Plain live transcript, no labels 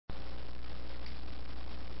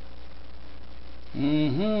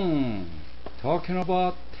Mm-hmm. Talking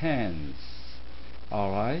about tense.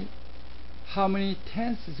 Alright. How many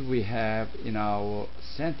tenses we have in our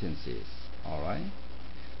sentences? Alright.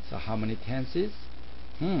 So how many tenses?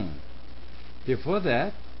 Before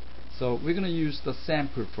that, so we're gonna use the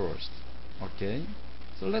sample first. Okay.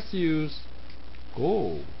 So let's use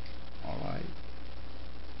go. Alright.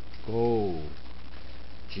 Go.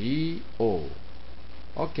 G-O.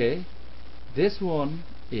 Okay. This one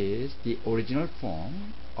is the original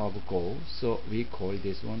form of go, so we call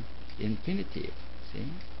this one infinitive. See?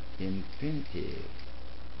 Infinitive.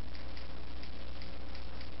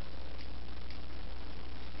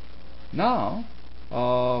 Now,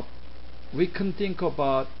 we can think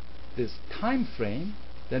about this time frame.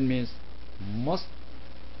 That means must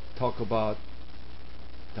talk about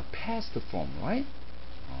the past form, right?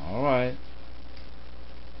 Alright.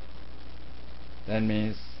 That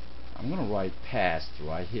means I'm going to write past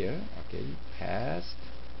right here. Okay, past.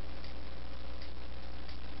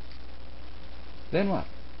 Then what?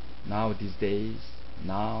 Now, these days,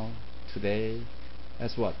 now, today.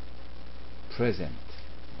 That's what? Present.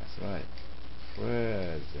 That's right.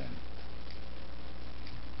 Present.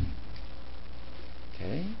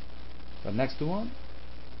 Okay. The next one,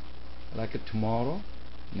 like tomorrow,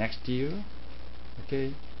 next year.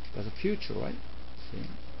 Okay. That's a future, right? See?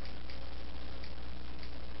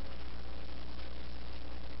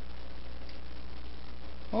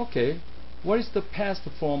 Okay, what is the past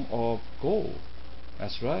form of go?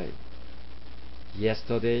 That's right.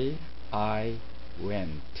 Yesterday I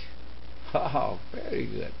went. Oh, very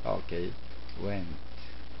good. Okay, went.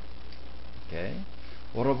 Okay,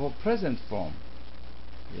 what about present form?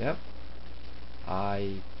 Yep.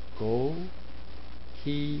 I go,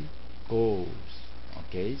 he goes.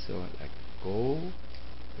 Okay, so like go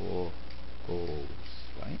or goes,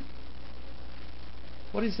 right?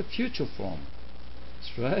 What is the future form?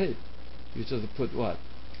 That's right. You just put what?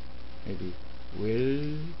 Maybe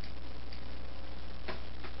will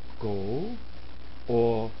go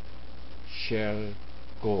or shall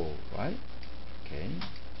go, right? Okay.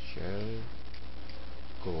 Shall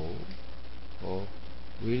go or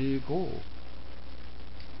will go.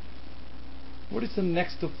 What is the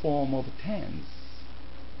next form of tense?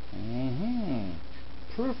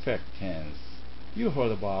 Perfect tense. You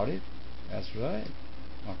heard about it. That's right.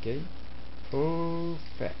 Okay.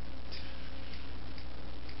 Perfect.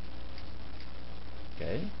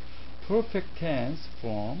 Okay. Perfect tense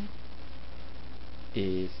form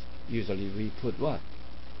is usually we put what?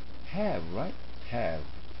 Have, right? Have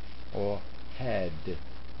or had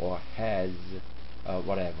or has,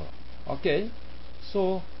 whatever. Okay.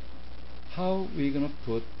 So how we gonna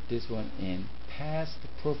put this one in past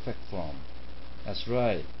perfect form? That's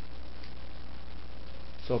right.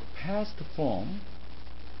 So past form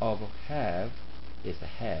of have is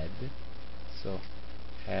had, so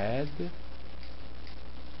had.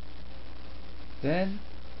 Then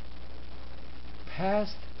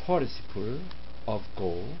past participle of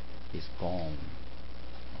go is gone.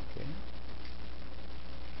 Okay.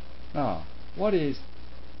 Now, what is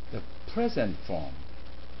the present form?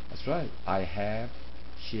 That's right. I have,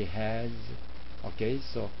 she has. Okay,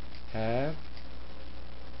 so have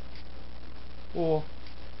or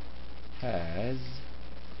has,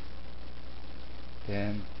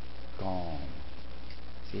 then gone.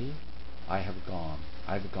 See? I have gone.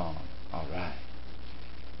 I've gone. Alright.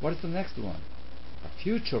 What is the next one? A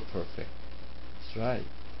future perfect. That's right.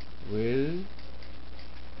 Will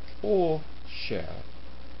or shall.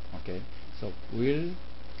 Okay. So will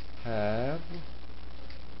have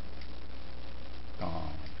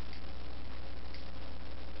gone.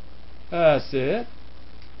 That's it.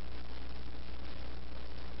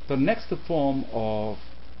 The next form of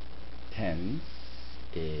tense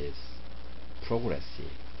is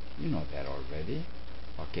progressive. You know that already.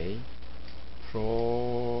 Okay. Progressive.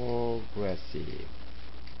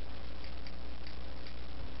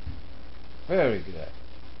 Very good.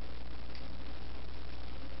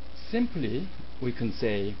 Simply, we can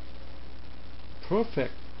say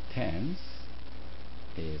perfect tense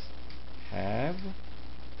is have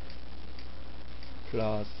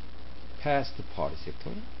plus past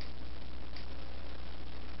participle.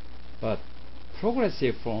 But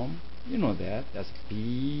progressive form, you know that's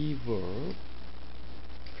be verb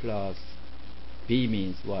plus be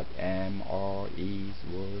means what? Am, are, is,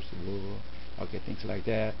 was, were. Okay, things like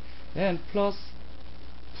that. And plus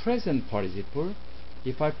present participle.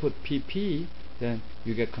 If I put pp, then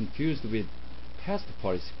you get confused with past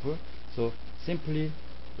participle. So simply,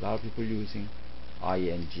 a lot of people using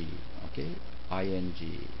ing. Okay, ing,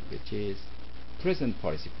 which is present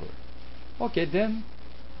participle. Okay, then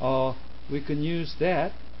we can use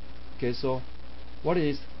that. Okay, so what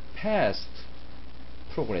is past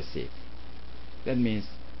progressive? That means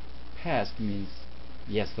past means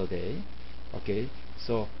yesterday. Okay,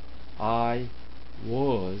 so I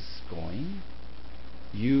was going,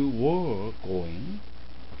 you were going,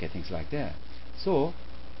 okay, things like that. So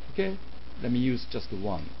okay, let me use just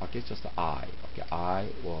one. Okay, just I. Okay, I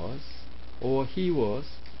was, or he was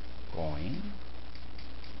going.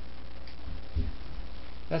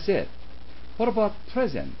 That's it. What about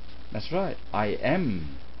present? That's right, I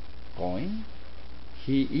am going,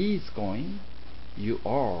 he is going, you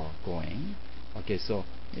are going. Okay, so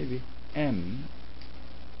maybe am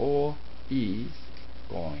or is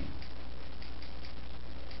going.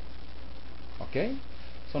 Okay,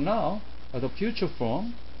 so now the future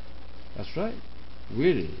form, that's right,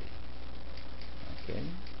 will, okay,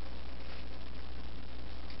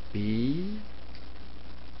 be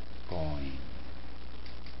going.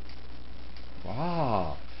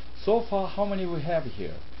 Wow, so far how many we have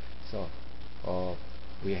here? So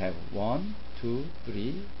we have 1 2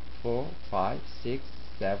 3 4 5 6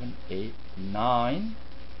 7 8 9.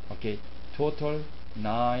 Okay, total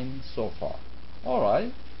 9 so far.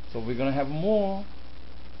 Alright, so we're gonna have more.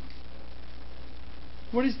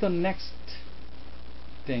 What is the next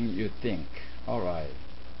thing you think? Alright,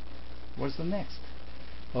 what's the next?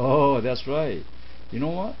 Oh, that's right, you know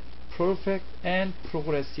what, perfect and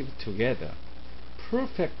progressive together.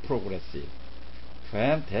 Perfect progressive,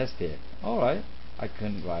 fantastic. Alright, I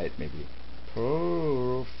can write maybe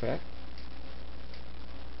perfect,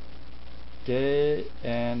 okay,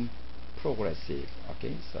 and progressive.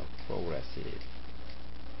 Okay, so progressive,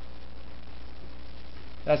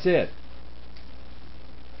 that's it.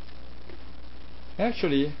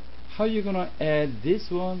 Actually, how you gonna add this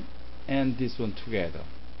one and this one together?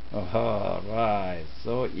 Alright,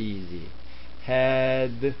 so easy.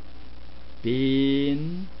 Had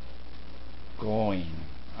been going.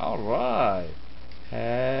 Alright,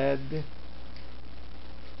 had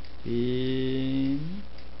been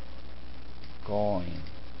going.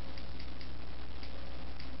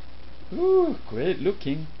 Ooh, great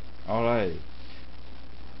looking. Alright,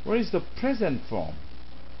 what is the present form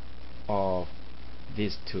of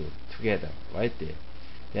these two together? Right there.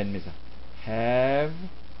 Then means have.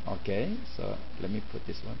 Okay, so let me put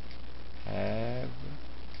this one. Have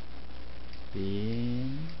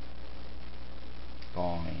been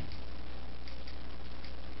going.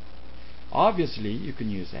 Obviously you can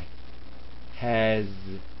use a has,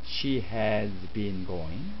 she has been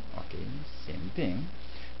going. Okay, same thing.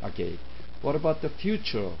 Okay, what about the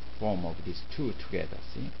future form of these two together?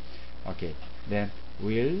 See, okay, then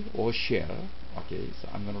will or shall. Okay, so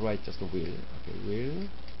I'm gonna write just a will. Okay, will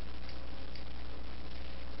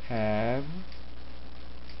have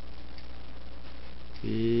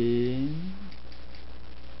been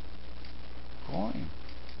going.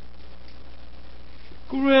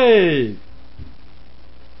 Great!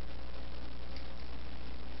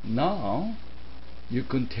 Now you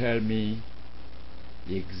can tell me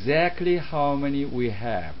exactly how many we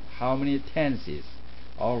have, how many tenses.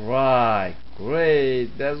 Alright,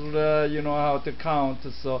 great. That's you know how to count.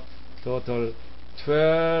 So total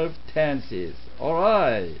 12 tenses.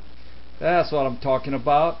 Alright, that's what I'm talking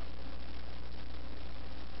about.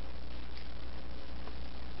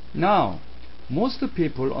 Now, most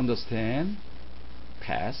people understand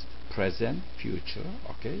past, present, future.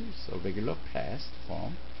 Okay, so regular past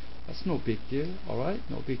form. That's no big deal. Alright,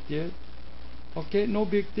 no big deal. Okay, no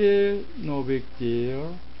big deal, no big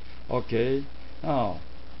deal. Okay, now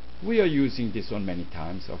we are using this one many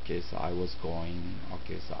times. Okay, so I was going.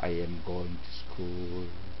 Okay, so I am going to school,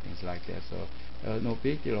 things like that. So no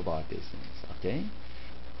big deal about these things. Okay,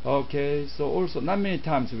 okay, so also not many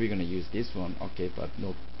times we're gonna use this one. Okay, but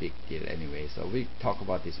no big deal anyway, so we talk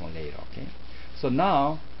about this one later. Okay, so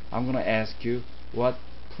now I'm gonna ask you what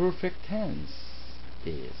perfect tense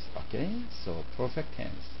is. Okay, so perfect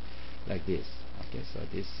tense, like this. Okay, so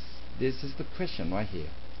this is the question right here.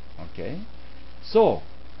 Okay, so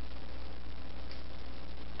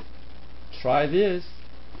try this.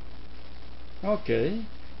 Okay,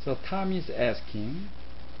 so Tom is asking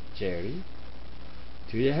Jerry,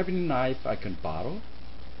 do you have any knife I can borrow?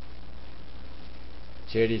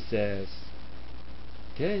 Jerry says,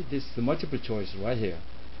 okay, this is the multiple choice right here.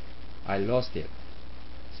 I lost it.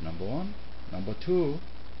 It's number one. Number two,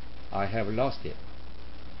 I have lost it.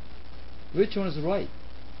 Which one is right?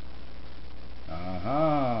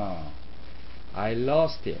 I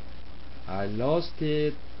lost it. I lost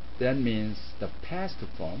it. That means the past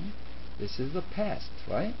form. This is the past,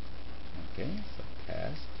 right? Okay, so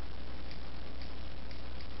past.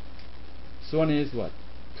 This one is what?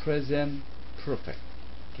 present perfect.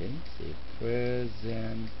 Okay, say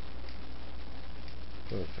present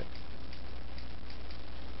perfect.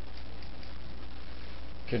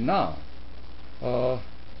 Okay, now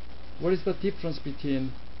what is the difference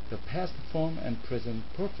between the past form and present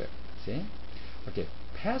perfect? See? Okay,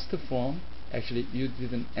 past form, actually you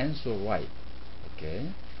didn't answer right.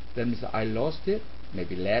 Okay, that means I lost it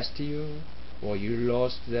maybe last year, or you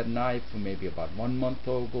lost that knife maybe about 1 month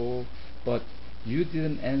ago, but you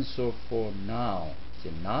didn't answer for now.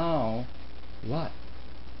 See, now what?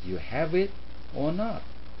 You have it or not?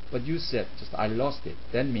 But you said just I lost it.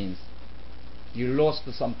 That means you lost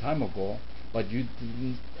it some time ago, but you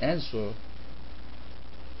didn't answer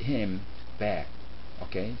him back.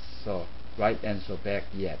 Okay, so right answer back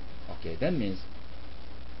yet. Okay, that means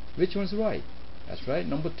which one's right? That's right,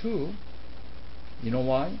 number 2. You know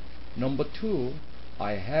why? Number 2,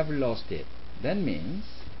 I have lost it. That means,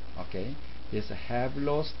 okay, this have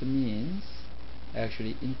lost means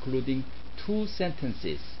actually including 2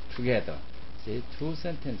 sentences together. See, 2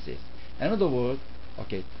 sentences. In other words,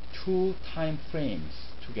 okay, 2 time frames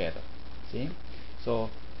together. See? So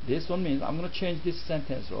this one means I'm going to change this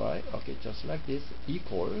sentence, right? Okay, just like this,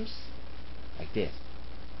 equals like this.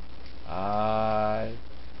 I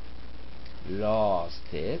lost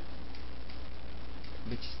it,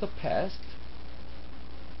 which is the past.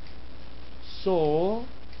 So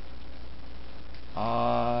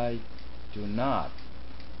I do not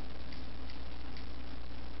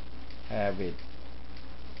have it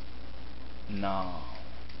now.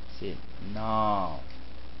 See, now.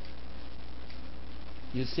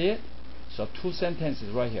 You see it? So 2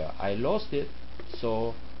 sentences right here. I lost it,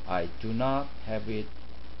 so I do not have it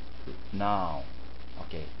now.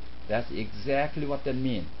 Okay, that's exactly what that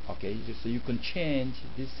means. Okay, so you can change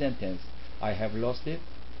this sentence, I have lost it,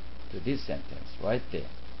 to this sentence right there.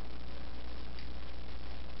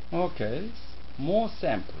 Okay, more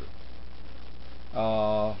sample.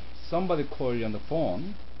 Somebody call you on the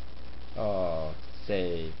phone,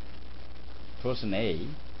 say person A,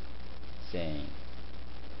 saying,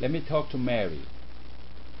 let me talk to Mary.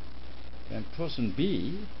 Then person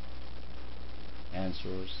B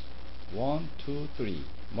answers 1, 2, 3,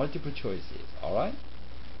 multiple choices. Alright?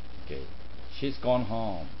 Okay. She's gone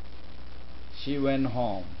home. She went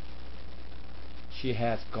home. She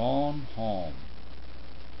has gone home.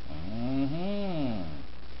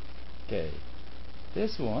 Okay.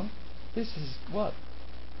 This one, this is what?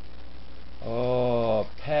 Oh,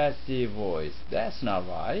 passive voice. That's not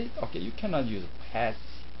right. Okay, you cannot use passive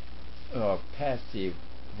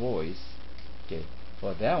voice, okay,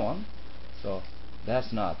 for that one. So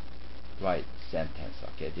that's not right sentence.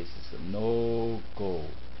 Okay, this is a no go.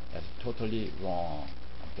 That's totally wrong.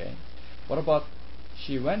 Okay, what about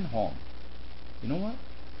she went home? You know what?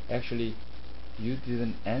 Actually, you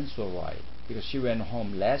didn't answer right, because she went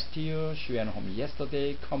home last year, she went home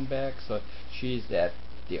yesterday, come back, so she's at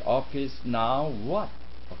the office now. What?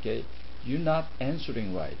 Okay, you're not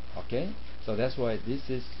answering right. Okay, so that's why this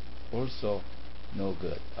is also no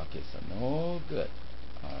good. Okay, so no good.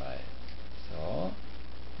 Alright, so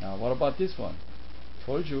now what about this one?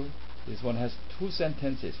 Told you this one has 2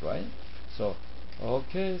 sentences, right? So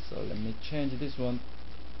okay, so let me change this one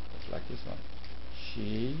just like this one.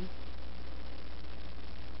 She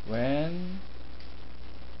went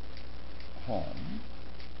home,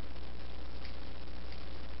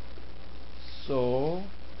 so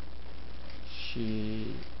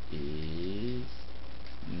she is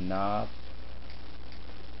not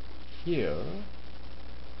here.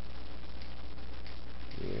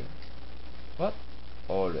 What?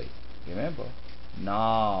 Always. Remember?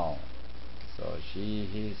 Now. So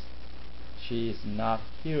she is not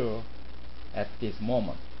here at this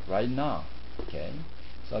moment, right now. Okay?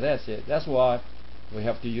 So that's it. That's why we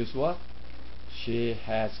have to use what? She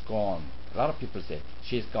has gone. A lot of people say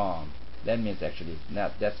she's gone. That means actually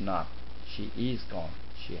not. That's not. She is gone.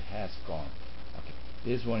 She has gone. Okay.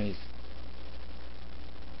 This one is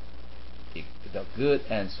the good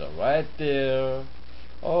answer right there.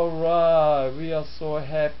 Alright, we are so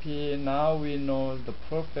happy. Now we know the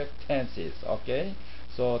perfect tenses. Okay.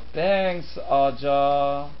 So thanks,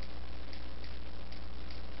 Aja.